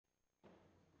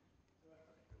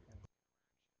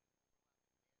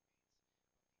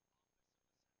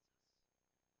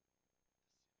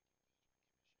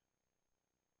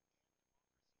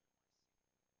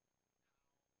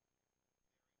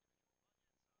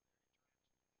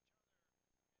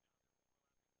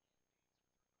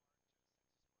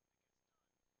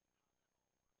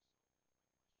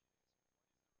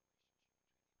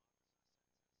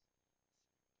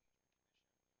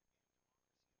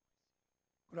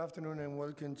Good afternoon and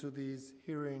welcome to this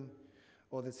hearing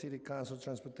of the City Council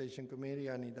Transportation Committee.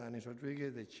 I'm Danis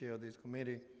Rodriguez, the chair of this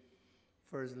committee.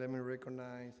 First, let me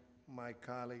recognize my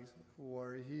colleagues who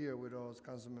are here with us: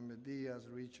 Councilmember Diaz,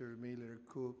 Richard, Miller,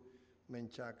 Cook,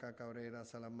 Menchaca, Cabrera,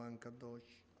 Salamanca,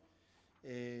 Dodge.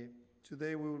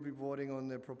 Today we will be voting on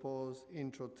the proposed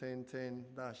Intro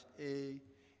 1010-A,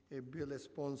 a bill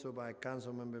sponsored by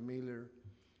Councilmember Miller.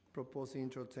 Proposed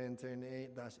Intro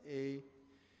 1010-A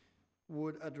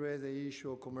would address the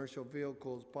issue of commercial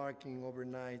vehicles parking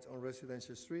overnight on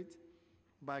residential streets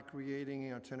by creating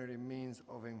an alternative means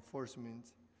of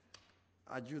enforcement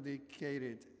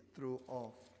adjudicated through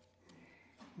off.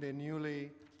 The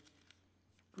newly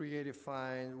created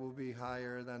fine will be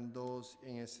higher than those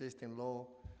in existing law: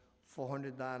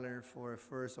 $400 for a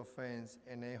first offense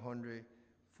and $800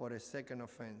 for a second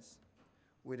offense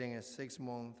within a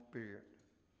 6-month period.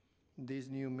 This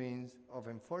new means of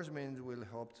enforcement will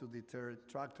help to deter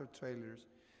tractor trailers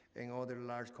and other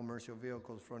large commercial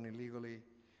vehicles from illegally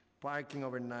parking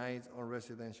overnight on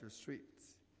residential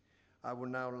streets. I would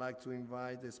now like to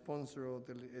invite the sponsor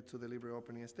to deliver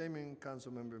opening statement,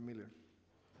 Councilmember Miller.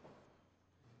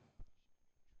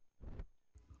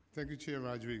 Thank you, Chair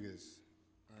Rodriguez.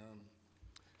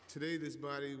 Today, this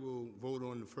body will vote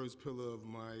on the first pillar of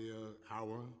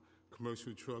our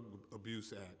Commercial Truck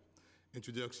Abuse Act,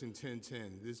 Introduction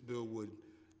 1010. This bill would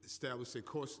establish a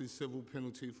costly civil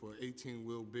penalty for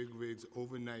 18-wheel big rigs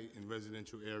overnight in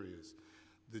residential areas.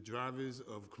 The drivers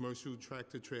of commercial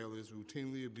tractor trailers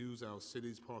routinely abuse our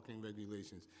city's parking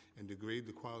regulations and degrade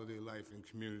the quality of life in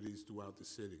communities throughout the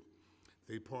city.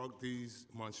 They park these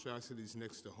monstrosities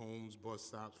next to homes, bus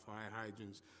stops, fire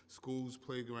hydrants, schools,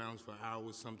 playgrounds for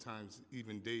hours, sometimes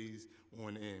even days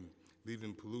on end,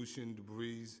 leaving pollution,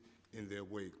 debris in their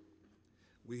wake.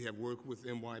 We have worked with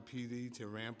NYPD to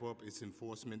ramp up its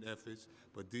enforcement efforts,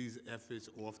 but these efforts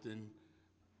often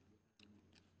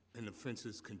and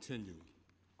offenses continue.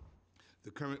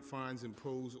 The current fines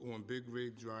imposed on big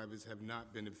rig drivers have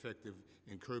not been effective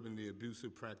in curbing the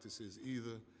abusive practices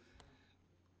either,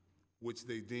 which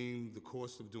they deem the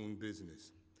cost of doing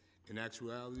business. In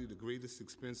actuality, the greatest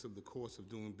expense of the cost of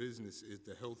doing business is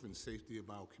the health and safety of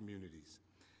our communities.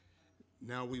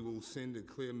 Now we will send a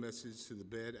clear message to the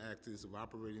bad actors of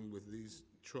operating with these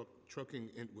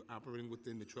operating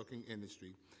within the trucking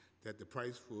industry that the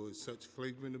price for such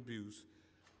flagrant abuse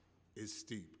is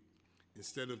steep.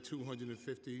 Instead of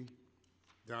 $250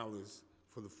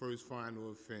 for the first fine or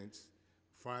offense,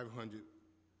 $500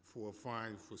 for a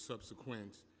fine for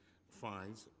subsequent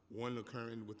fines, one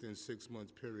occurring within 6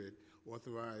 months period,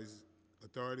 authorized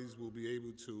authorities will be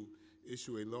able to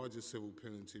issue a larger civil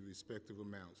penalty, respective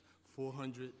amounts,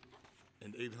 $400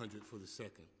 and $800 for the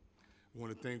second. I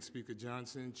want to thank Speaker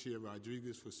Johnson, Chair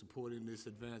Rodriguez for supporting this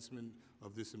advancement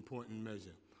of this important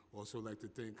measure. Also like to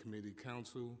thank Committee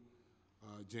Counsel,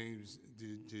 James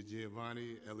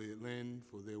Giovanni, Elliott Lynn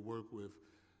for their work with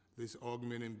this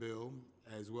augmenting bill,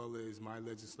 as well as my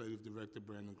legislative director,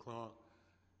 Brandon Clark,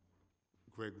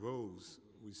 Greg Rose.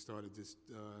 We started this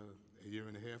a year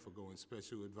and a half ago, and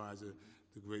Special Advisor,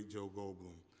 the great Joe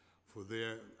Goldblum, for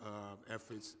their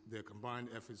efforts, their combined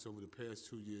efforts over the past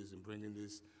 2 years in bringing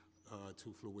this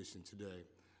to fruition today.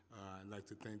 I'd like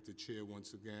to thank the chair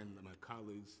once again, and my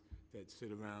colleagues that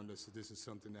sit around us. This is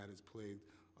something that has plagued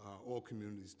all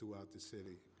communities throughout the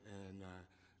city, and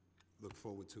look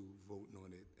forward to voting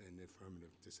on it in the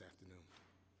affirmative this afternoon.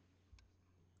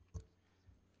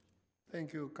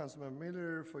 Thank you, Councilman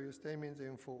Miller, for your statements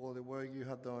and for all the work you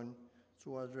have done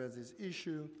to address this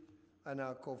issue. I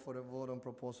now call for the vote on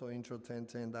proposal Intro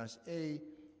 1010-A.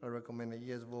 I recommend a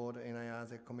yes vote, and I ask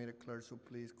the committee clerk to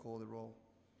please call the roll.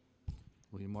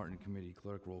 William Martin, Committee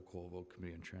Clerk. Roll call vote.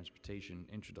 Committee on Transportation,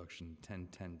 Introduction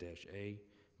 1010-A.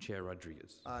 Chair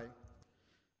Rodriguez. Aye.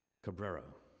 Cabrera.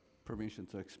 Permission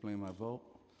to explain my vote.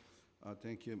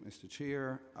 Thank you, Mr.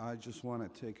 Chair. I just want to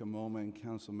take a moment,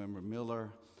 Councilmember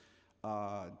Miller,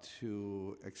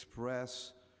 to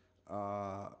express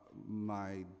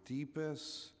my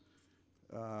deepest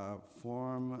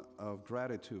form of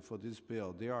gratitude for this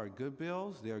bill. They are good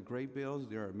bills, they are great bills,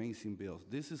 they are amazing bills.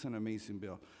 This is an amazing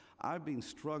bill. I've been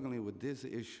struggling with this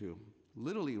issue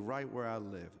literally right where I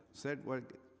live, Sedgwick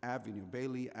Avenue,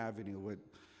 Bailey Avenue, with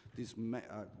these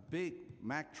big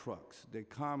Mack trucks. They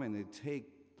come and they take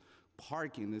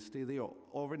parking, they stay there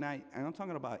overnight, and I'm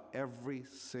talking about every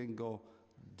single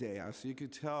day. As you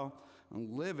could tell,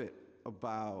 I'm livid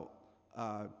about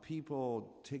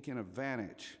people taking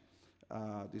advantage,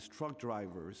 these truck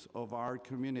drivers of our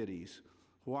communities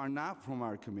who are not from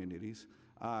our communities.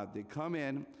 They come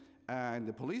in, and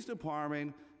the police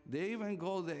department, they even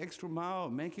go the extra mile,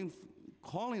 making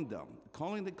calling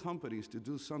the companies to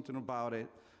do something about it.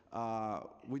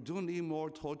 We do need more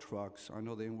tow trucks. I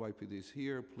know the NYPD is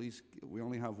here. Please, we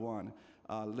only have one.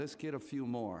 Let's get a few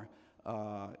more.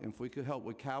 If we could help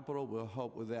with capital, we'll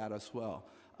help with that as well.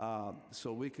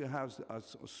 So we could have a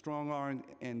strong arm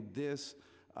in this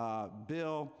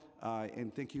bill,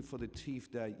 and thank you for the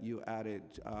teeth that you added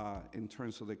in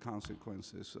terms of the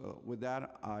consequences. So with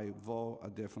that, I vote a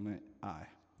definite aye.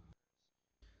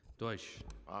 Deutsch.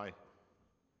 Aye.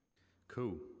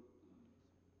 Koo.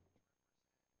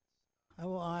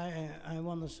 I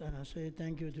want to say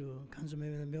thank you to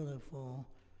Councilmember Miller for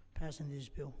passing this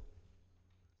bill.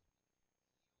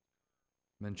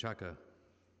 Menchaca.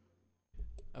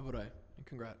 I vote aye, and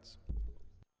congrats.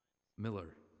 Miller.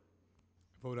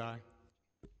 Vote aye.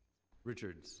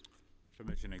 Richards.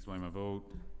 Permission to explain my vote.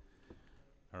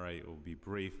 All right, it will be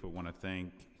brief, but want to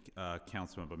thank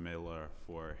Councilmember Miller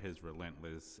for his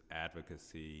relentless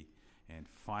advocacy and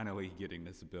finally getting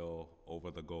this bill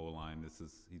over the goal line.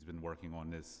 He's been working on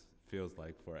this, feels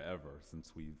like forever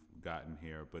since we've gotten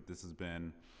here, but this has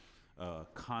been a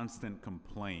constant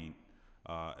complaint,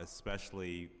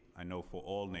 especially, I know for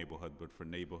all neighborhoods, but for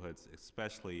neighborhoods,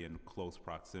 especially in close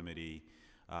proximity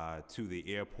to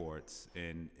the airports,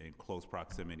 in close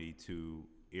proximity to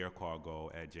air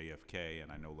cargo at JFK,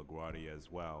 and I know LaGuardia as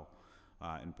well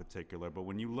in particular. But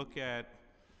when you look at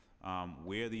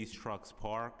where these trucks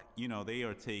park, you know, they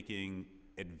are taking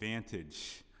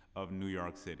advantage of New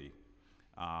York City,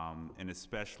 and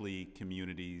especially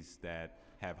communities that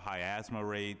have high asthma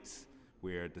rates,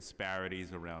 where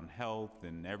disparities around health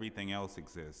and everything else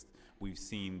exist. We've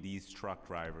seen these truck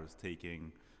drivers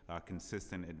taking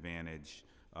consistent advantage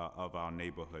of our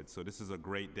neighborhood. So this is a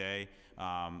great day.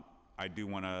 I do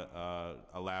want to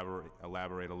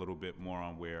elaborate a little bit more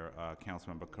on where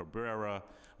Councilmember Cabrera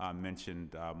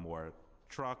mentioned more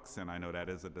trucks, and I know that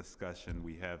is a discussion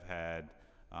we have had,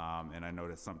 and I know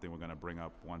that's something we're going to bring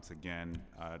up once again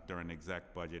during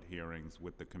exec budget hearings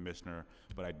with the commissioner,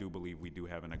 but I do believe we do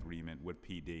have an agreement with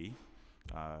PD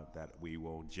that we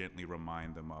will gently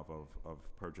remind them of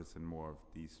purchasing more of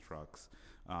these trucks,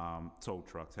 tow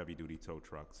trucks, heavy-duty tow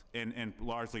trucks, and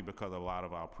largely because a lot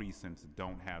of our precincts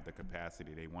don't have the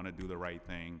capacity. They want to do the right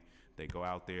thing. They go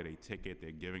out there, they ticket,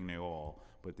 they're giving their all,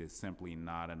 but there's simply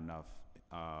not enough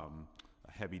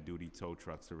heavy-duty tow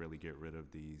trucks to really get rid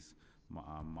of these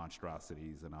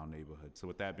monstrosities in our neighborhood. So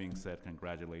with that being said,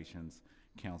 congratulations,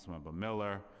 Councilmember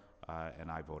Miller, and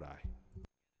I vote aye.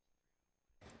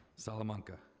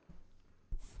 Salamanca.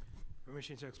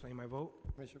 Permission to explain my vote.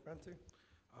 Commissioner Franti?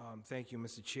 Thank you,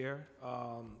 Mr. Chair.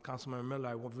 Councilmember Miller,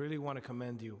 I really want to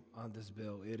commend you on this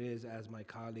bill. It is, as my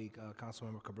colleague,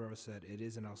 Councilmember Cabrera said, it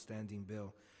is an outstanding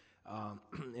bill.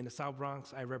 In the South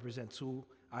Bronx, I represent 2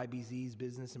 IBZ's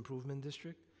Business Improvement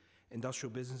District,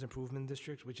 Industrial Business Improvement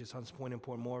District, which is Hunts Point and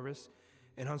Port Morris.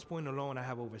 In Hunts Point alone, I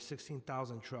have over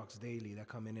 16,000 trucks daily that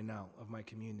come in and out of my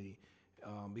community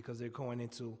because they're going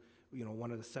into, you know,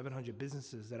 one of the 700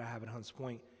 businesses that I have in Hunts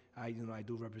Point. I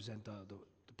do represent the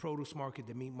produce market,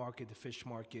 the meat market, the fish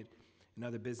market, and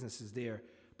other businesses there.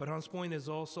 But Hunts Point is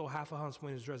also, half of Hunts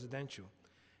Point is residential.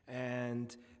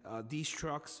 And these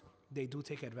trucks, they do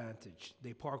take advantage.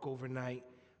 They park overnight,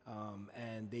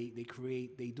 and they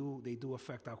do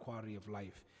affect our quality of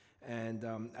life. And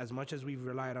as much as we've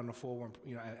relied on the 411,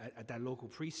 you know, at that local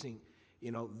precinct,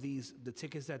 you know, the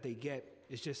tickets that they get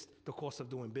is just the cost of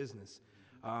doing business.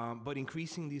 But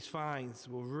increasing these fines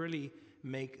will really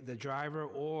make the driver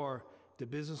or the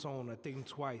business owner think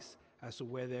twice as to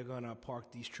where they're gonna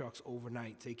park these trucks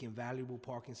overnight, taking valuable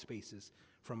parking spaces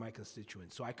from my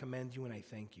constituents. So I commend you and I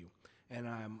thank you. And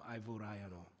I vote aye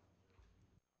on all.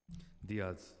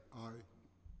 Diaz. Aye.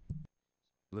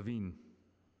 Levine.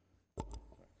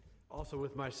 Also,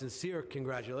 with my sincere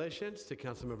congratulations to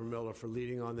Councilmember Miller for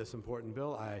leading on this important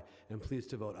bill, I am pleased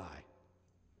to vote aye.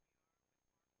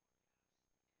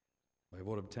 By a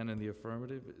vote of 10 in the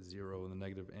affirmative, 0 in the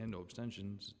negative, and no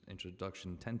abstentions,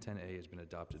 introduction 1010A has been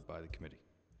adopted by the committee.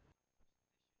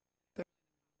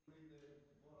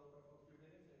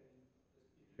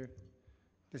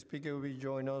 The speaker will be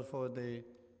joining us for the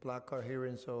black card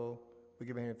hearing, so we'll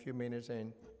give him a few minutes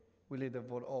and we leave the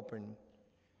vote open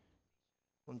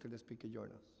until the speaker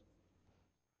joins us.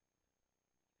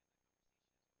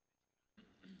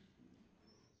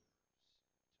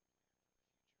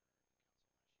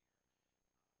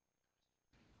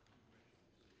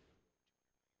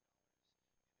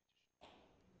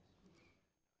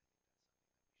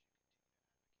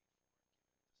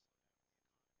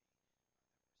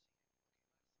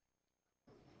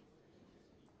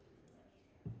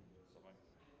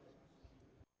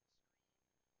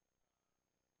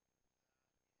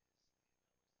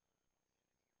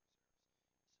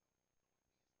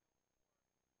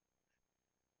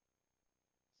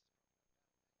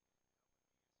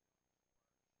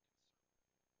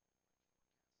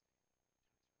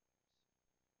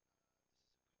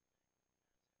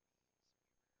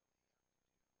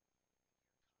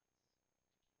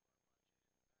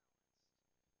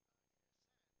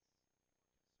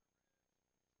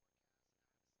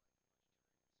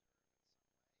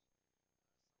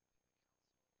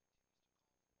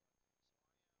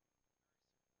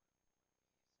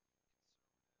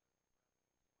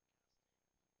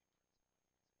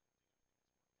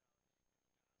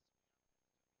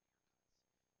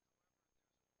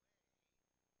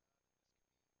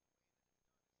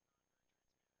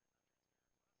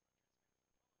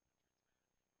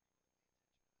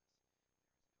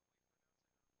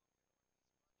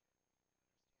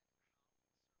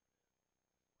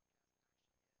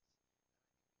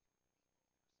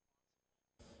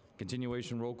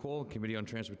 Continuation roll call, Committee on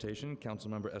Transportation,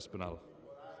 Councilmember Espinal.